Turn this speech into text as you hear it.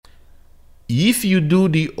If you do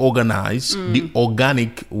the organized, the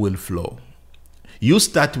organic will flow. You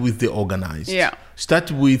start with the organized. Yeah.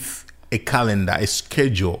 Start with a calendar, a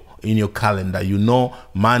schedule in your calendar. You know,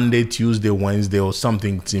 Monday, Tuesday, Wednesday, or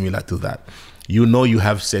something similar to that. You know you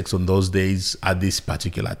have sex on those days at this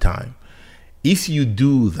particular time. If you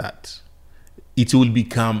do that, it will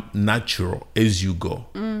become natural as you go.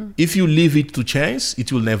 If you leave it to chance,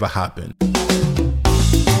 it will never happen.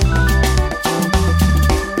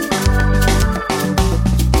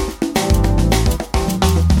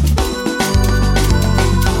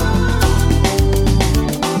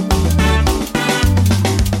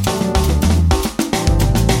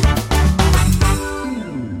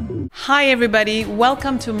 Hi everybody,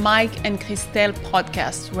 welcome to Mike and Christelle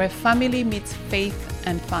podcast, where family meets faith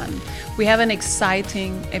and fun. We have an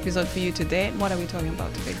exciting episode for you today. What are we talking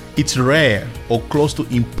about today? It's rare or close to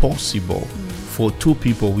impossible for two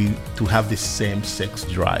people to have the same sex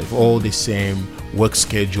drive, or the same work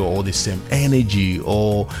schedule, or the same energy,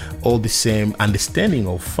 or the same understanding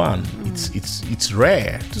of fun. It's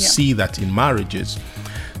rare to see that in marriages.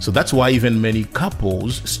 So that's why even many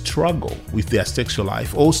couples struggle with their sexual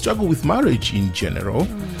life or struggle with marriage in general,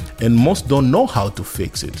 and most don't know how to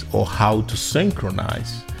fix it or how to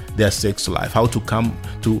synchronize their sex life, how to come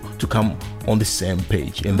on the same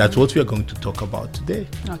page. And that's what we are going to talk about today.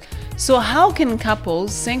 Okay. So how can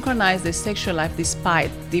couples synchronize their sexual life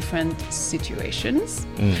despite different situations?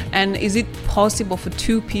 And is it possible for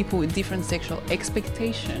two people with different sexual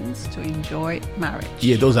expectations to enjoy marriage?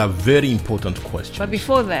 Yeah, those are very important questions. But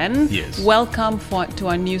before then, Yes. welcome to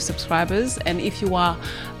our new subscribers. And if you are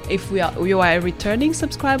a returning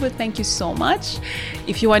subscriber, thank you so much.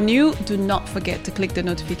 If you are new, do not forget to click the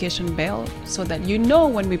notification bell so that you know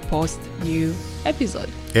when we post new episode.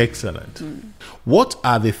 Excellent. What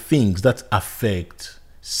are the things that affect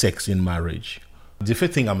sex in marriage? The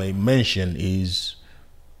first thing I may mention is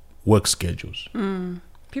work schedules.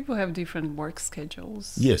 People have different work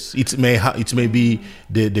schedules. Yes, it may be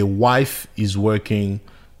the wife is working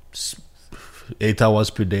 8 hours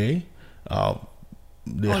per day.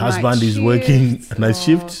 The Or husband night is working shifts, night or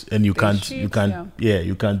shifts, and you day can't shifts,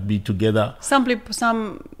 you can't be together.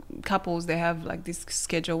 Some couples, they have like this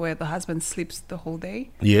schedule where the husband sleeps the whole day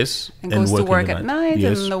Yes, and goes to working work the at night,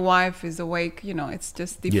 Yes, and the wife is awake. You know, it's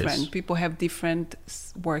just different. Yes. People have different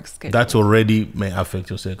work schedules. that already may affect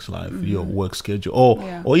your sex life, your work schedule,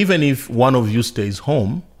 Yeah. or even if one of you stays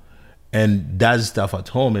home and does stuff at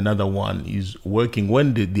home, another one is working.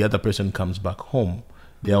 When the other person comes back home,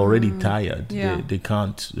 they're already tired. Yeah. They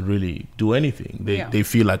can't really do anything. Yeah. They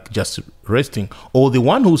feel like just resting. Or the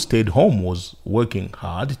one who stayed home was working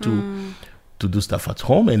hard to do stuff at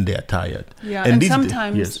home, and they're tired. Yeah, and this-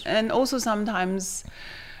 sometimes, yes. and also sometimes,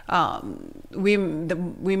 the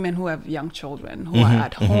women who have young children who are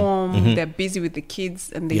at home, they're busy with the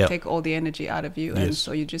kids, and they Yeah. take all the energy out of you, and Yes.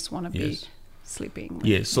 so you just want to be Yes. sleeping.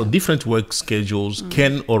 Yes, so different work schedules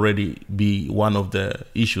can already be one of the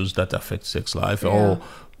issues that affect sex life, or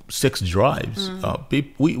sex drives.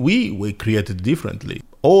 We were created differently,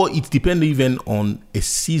 or it depends even on a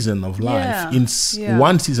season of life. Yeah.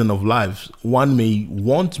 One season of life, one may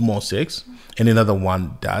want more sex, and another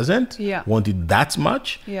one doesn't want it that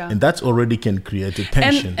much, and that already can create a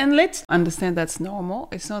tension. And let's understand that's normal.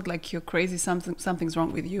 It's not like you're crazy. Something's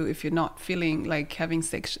wrong with you if you're not feeling like having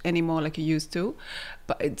sex anymore like you used to.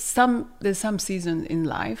 But there's some season in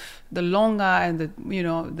life. The longer and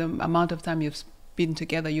the amount of time you've been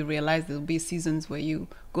together, you realize there'll be seasons where you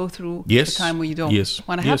go through Yes. the time where you don't Yes.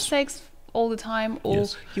 want to have Yes. sex all the time, or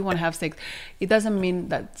Yes. you want to have sex. It doesn't mean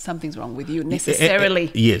that something's wrong with you necessarily.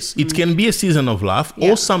 Yes, it can be a season of life,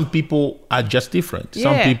 Yeah. or some people are just different.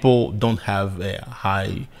 Some Yeah. people don't have a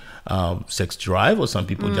high sex drive, or some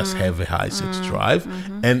people just have a high sex drive.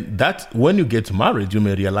 And that when you get married, you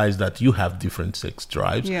may realize that you have different sex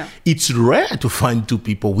drives. Yeah. It's rare to find two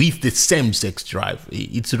people with the same sex drive.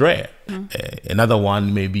 It's rare. Another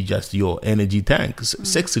one may be just your energy tank.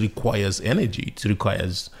 Sex requires energy. It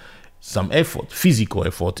requires some effort, physical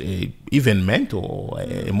effort, even mental,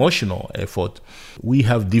 emotional effort. We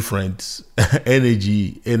have different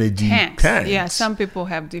energy tanks. Yeah, some people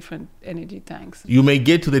have different energy tanks. You may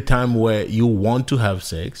get to the time where you want to have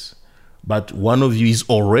sex, but one of you is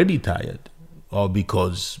already tired, or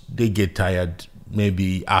because they get tired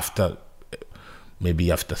maybe after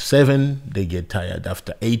 7, they get tired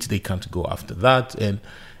after 8, they can't go after that, and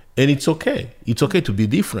it's okay. It's okay to be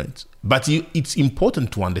different, but it's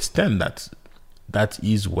important to understand that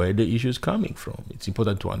is where the issue is coming from. It's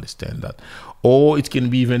important to understand that. Or it can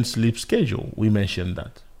be even sleep schedule. We mentioned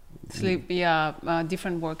that. Sleep,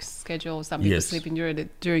 different work schedules. Some people Yes. sleeping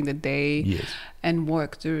during the day Yes. and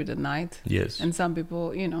work during the night. Yes. And some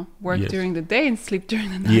people, work Yes. during the day and sleep during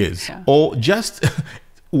the night. Yes. Yeah. Or just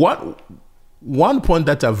one point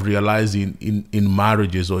that I've realized in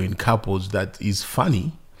marriages or in couples that is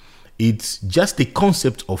funny, it's just the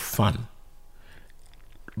concept of fun.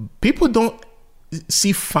 People don't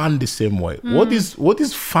see fun the same way. What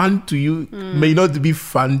is fun to you may not be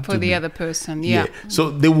fun For to the me. other person, yeah.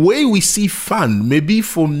 So the way we see fun, maybe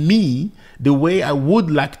for me, the way I would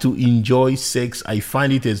like to enjoy sex, I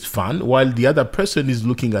find it as fun, while the other person is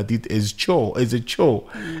looking at it as a chore.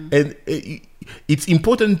 And it's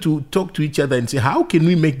important to talk to each other and say, how can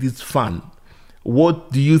we make this fun?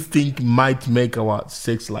 What do you think might make our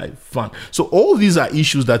sex life fun? So all these are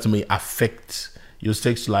issues that may affect your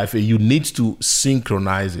sex life, and you need to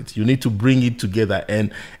synchronize it. You need to bring it together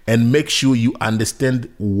and make sure you understand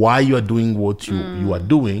why you are doing what you are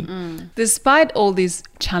doing. Despite all these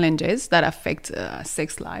challenges that affect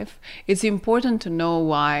sex life, it's important to know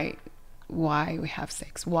why we have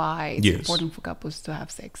sex, why it's Yes. important for couples to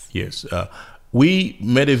have sex. Yes. We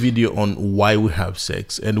made a video on why we have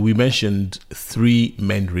sex, and we mentioned 3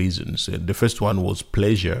 main reasons. The first one was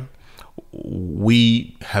pleasure.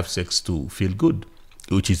 We have sex to feel good,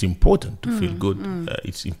 which is important, to feel good.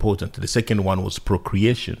 It's important. The second one was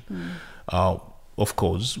procreation. Of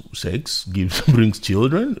course, sex brings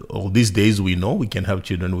children. Or these days we know we can have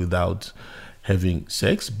children without having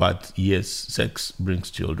sex, but yes, sex brings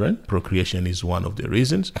children. Procreation is one of the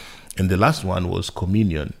reasons. And the last one was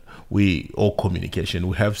communion. Or communication.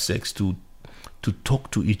 We have sex to talk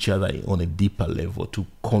to each other on a deeper level, to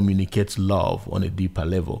communicate love on a deeper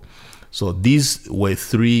level. So these were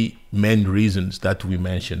 3 main reasons that we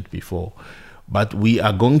mentioned before. But we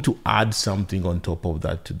are going to add something on top of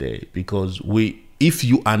that today, because if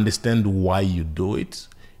you understand why you do it,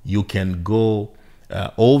 you can go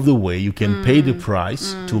all the way. You can pay the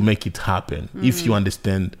price to make it happen if you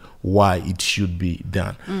understand why it should be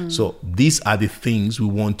done. So these are the things we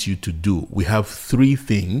want you to do. We have 3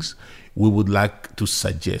 things we would like to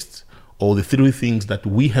suggest, or the 3 things that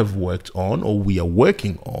we have worked on or we are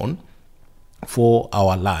working on for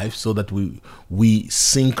our life, so that we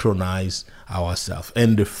synchronize ourselves.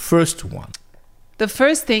 And the first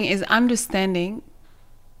thing is understanding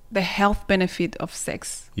the health benefit of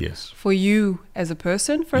sex. Yes. For you as a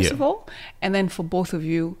person, first Yeah. of all, and then for both of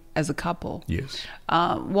you as a couple. Yes.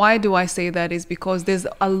 Why do I say that? Is because there's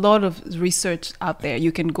a lot of research out there.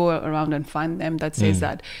 You can go around and find them that says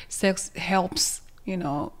that sex helps,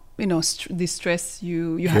 distress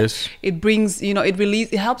you. Yes. It brings,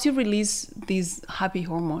 it helps you release these happy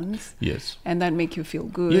hormones. Yes. And that make you feel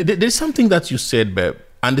good. Yeah, there's something that you said, babe.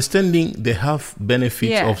 Understanding the health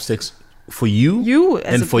benefits Yeah. of sex for you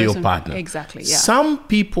as and a for your person. partner. Exactly. Yeah. Some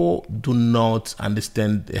people do not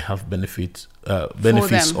understand the health benefits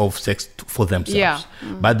them. of sex for themselves. Yeah.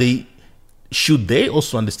 But they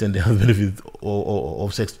also understand the health benefits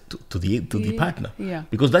of sex to the partner. Yeah.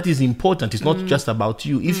 Because that is important. It's not just about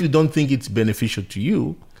you. If you don't think it's beneficial to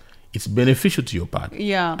you, it's beneficial to your partner.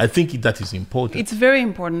 Yeah. I think that is important. It's very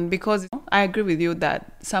important, because I agree with you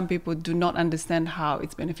that some people do not understand how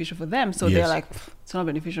it's beneficial for them. So Yes. they're like, it's not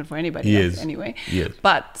beneficial for anybody Yes. else anyway. Yes.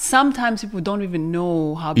 But sometimes people don't even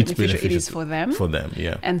know how It's beneficial it is for them. For them,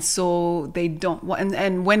 yeah. And so they don't.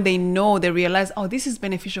 And when they know, they realize, oh, this is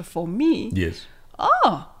beneficial for me. Yes.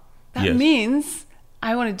 Oh, that Yes. means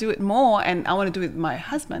I want to do it more, and I want to do it with my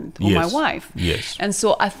husband or my Yes. wife. Yes. And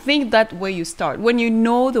so I think that where you start, when you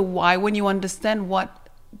know the why, when you understand what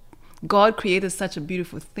God created such a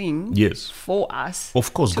beautiful thing Yes. for us.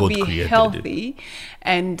 Of course, to God be created it. healthy,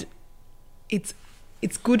 and it's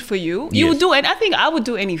good for you. You Yes. would do, and I think I would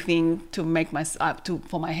do anything to make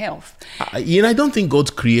for my health. I don't think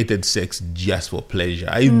God created sex just for pleasure.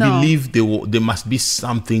 I No. believe there must be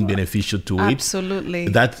something beneficial to Absolutely.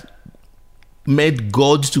 it that made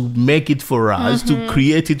God to make it for us, to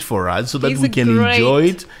create it for us, so that He's we a can great, enjoy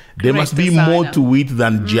it. There great must be more designer. to it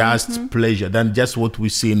than just pleasure, than just what we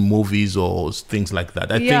see in movies or things like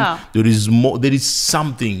that. I Yeah. think there is more. There is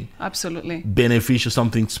something Absolutely. beneficial,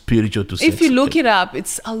 something spiritual to sex. If you look it up,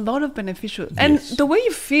 it's a lot of beneficial. And Yes. the way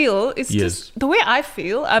you feel, it's Yes. just the way I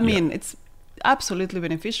feel. I mean, it's absolutely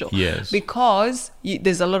beneficial. Yes. Because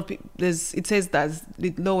there's a lot of people, it says that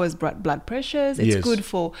it lowers blood pressures. It's Yes. good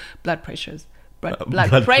for blood pressures. Blood blood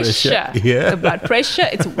pressure. pressure, yeah. The blood pressure,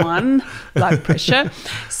 it's one blood pressure.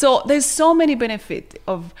 So there's so many benefits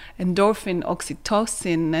of endorphin,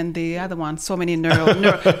 oxytocin, and the other one, so many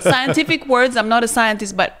neuro scientific words. I'm not a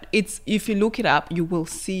scientist, but it's, if you look it up, you will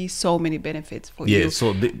see so many benefits for you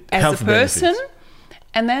so the as health a person benefits.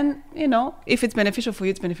 And then, if it's beneficial for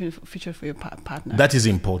you, it's beneficial for your partner. That is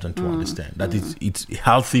important to understand. That it's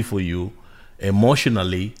healthy for you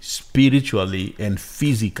emotionally, spiritually, and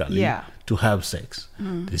physically to have sex.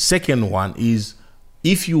 The second one is,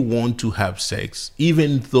 if you want to have sex,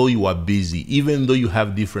 even though you are busy, even though you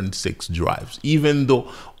have different sex drives, even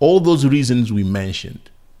though all those reasons we mentioned,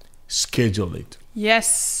 schedule it.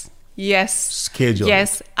 Yes. Schedule it.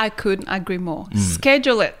 Yes, I couldn't agree more.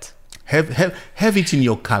 Schedule it. Have it in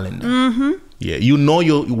your calendar. Yeah, you know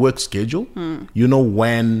your work schedule. You know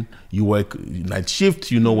when you work night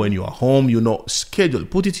shift. You know when you are home. Schedule.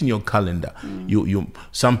 Put it in your calendar.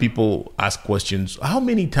 Some people ask questions. How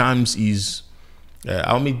many times is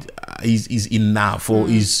enough, or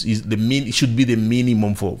it should be the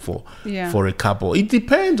minimum for a couple? It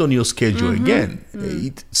depends on your schedule. Again,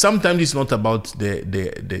 sometimes it's not about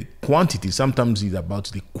the quantity. Sometimes it's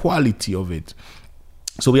about the quality of it.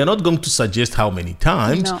 So we are not going to suggest how many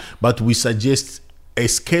times, but we suggest a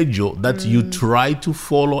schedule that you try to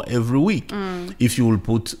follow every week. If you will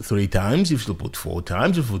put 3 times, if you will put 4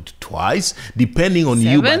 times, if you put twice, depending on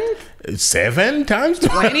you. But 7 times,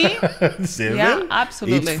 20, 7, yeah,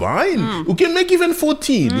 absolutely. It's fine. We can make even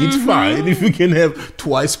 14. It's fine if you can have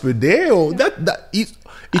twice per day. Or it's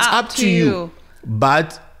up to you.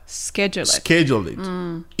 But schedule it.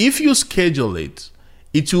 If you schedule it,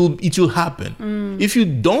 it will happen. If you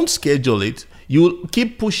don't schedule it, you will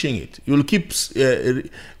keep pushing it. You will keep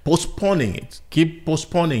postponing it. Keep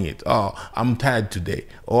postponing it. Oh, I'm tired today,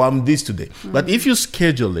 or I'm this today. But if you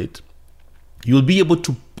schedule it, you'll be able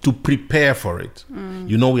to prepare for it.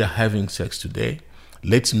 We are having sex today.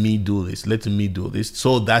 Let me do this,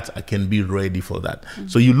 so that I can be ready for that.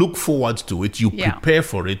 So you look forward to it, you prepare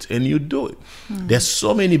for it, and you do it. There's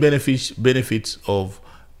so many benefits of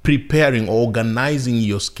preparing, organizing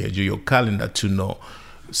your schedule, your calendar, to know.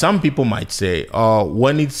 Some people might say,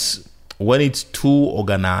 when it's too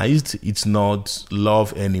organized, it's not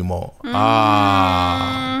love anymore.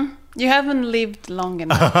 You haven't lived long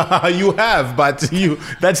enough. You have, but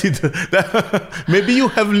that's it. Maybe you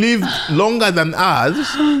have lived longer than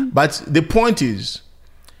us, but the point is,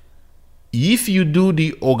 if you do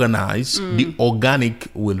the organized, the organic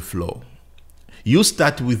will flow. You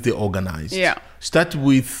start with the organized. Yeah. Start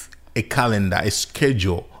with a calendar, a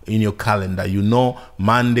schedule in your calendar.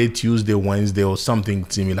 Monday, Tuesday, Wednesday, or something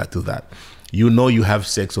similar to that. You have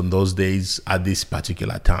sex on those days at this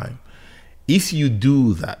particular time. If you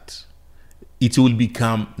do that, it will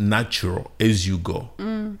become natural as you go.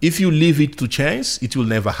 If you leave it to chance, it will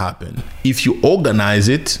never happen. If you organize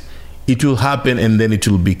it, it will happen, and then it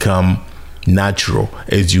will become natural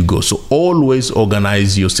as you go. So always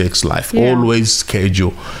organize your sex life. Always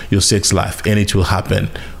schedule your sex life, and it will happen.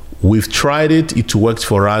 We've tried it. It worked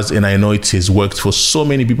for us, and I know it has worked for so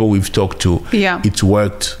many people we've talked to. Yeah. It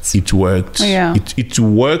worked. Yeah. It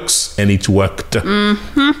works, and it worked.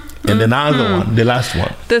 And another one, the last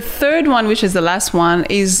one. The third one, which is the last one,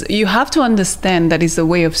 is you have to understand that it's a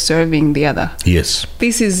way of serving the other. Yes.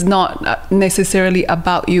 This is not necessarily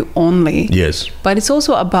about you only. Yes. But it's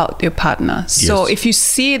also about your partner. So if you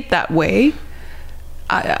see it that way,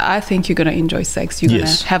 I think you're going to enjoy sex. You're going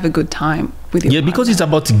to have a good time with your partner. Because it's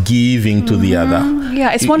about giving to the other.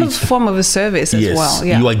 Yeah, it's one form of a service as well.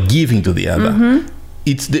 Yeah. You are giving to the other.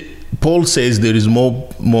 Paul says there is more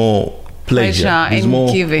pleasure in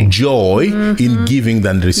more giving. Joy in giving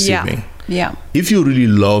than receiving. Yeah. If you really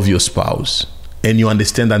love your spouse and you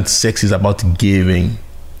understand that sex is about giving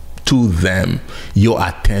to them your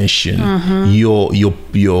attention, your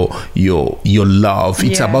love,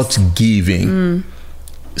 it's about giving.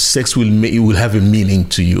 Sex will have a meaning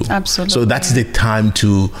to you. Absolutely. So that's the time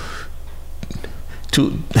to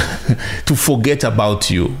forget about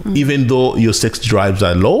you. Even though your sex drives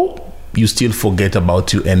are low, you still forget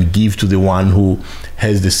about you and give to the one who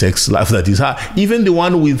has the sex life that is high. Even the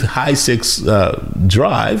one with high sex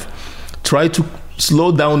drive, try to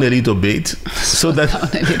slow down a little bit so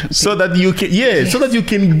that you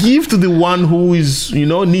can give to the one who is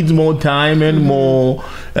needs more time and more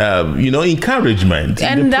encouragement.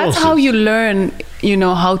 And that's how you learn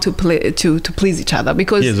how to please each other,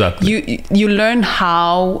 because you learn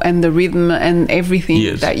how and the rhythm and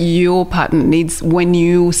everything that your partner needs when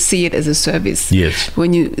you see it as a service.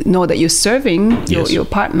 When you know that you're serving your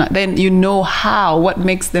partner, then you know what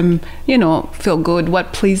makes them feel good,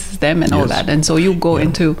 what pleases them, and all that. And so you go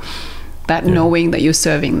into that knowing that you're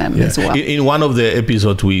serving them as well. In one of the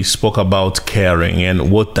episodes, we spoke about caring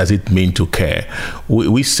and what does it mean to care.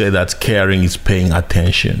 We say that caring is paying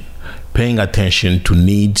attention. paying attention to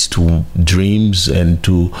needs, to dreams, and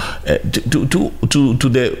to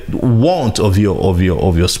the want of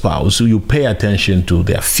your spouse. So you pay attention to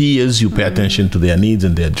their fears, you pay attention to their needs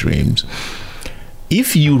and their dreams.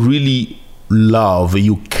 If you really love,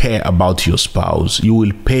 you care about your spouse, you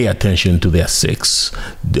will pay attention to their sex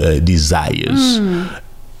desires.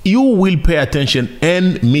 You will pay attention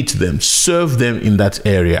and meet them, serve them in that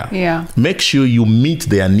area. Yeah. Make sure you meet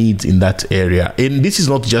their needs in that area. And this is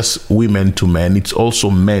not just women to men, it's also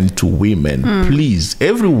men to women. Please,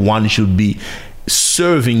 everyone should be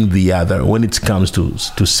serving the other when it comes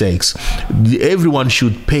to sex. Everyone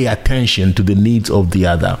should pay attention to the needs of the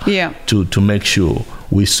other to make sure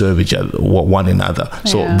we serve each other, one another.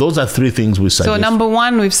 So those are 3 things we suggest. So number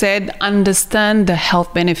 1, we've said understand the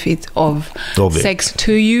health benefits of sex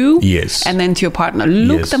to you, and then to your partner.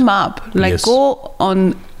 Look them up. Like go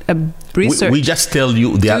on a research. We just tell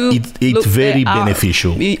you it's very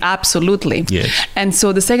beneficial. Absolutely. Yes. And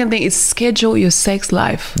so the second thing is schedule your sex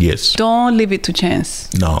life. Yes. Don't leave it to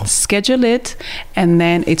chance. No. Schedule it, and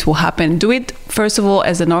then it will happen. Do it first of all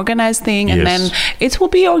as an organized thing, and then it will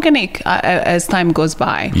be organic as time goes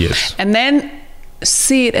by. Yes. And then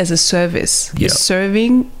see it as a service. You're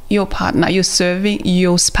serving your partner, you're serving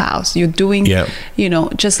your spouse, you're doing,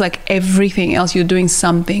 just like everything else, you're doing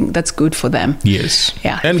something that's good for them. Yes.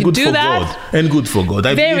 Yeah. And good for God. And good for God.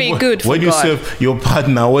 Very good for God. When you serve your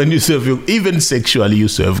partner, when you serve even sexually, you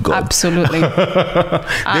serve God. Absolutely.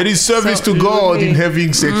 There is service to God in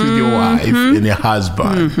having sex with your wife and your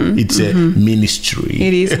husband. It's a ministry.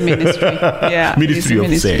 It is ministry. Yeah. Ministry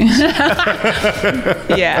of sex.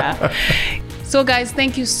 Yeah. So guys,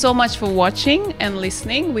 thank you so much for watching and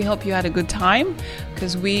listening. We hope you had a good time,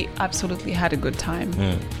 because we absolutely had a good time.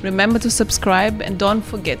 Remember to subscribe, and don't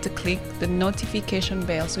forget to click the notification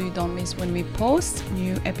bell so you don't miss when we post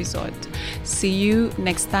new episode. See you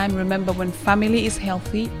next time. Remember, when family is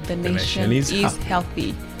healthy, the nation is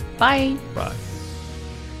healthy. Bye. Bye.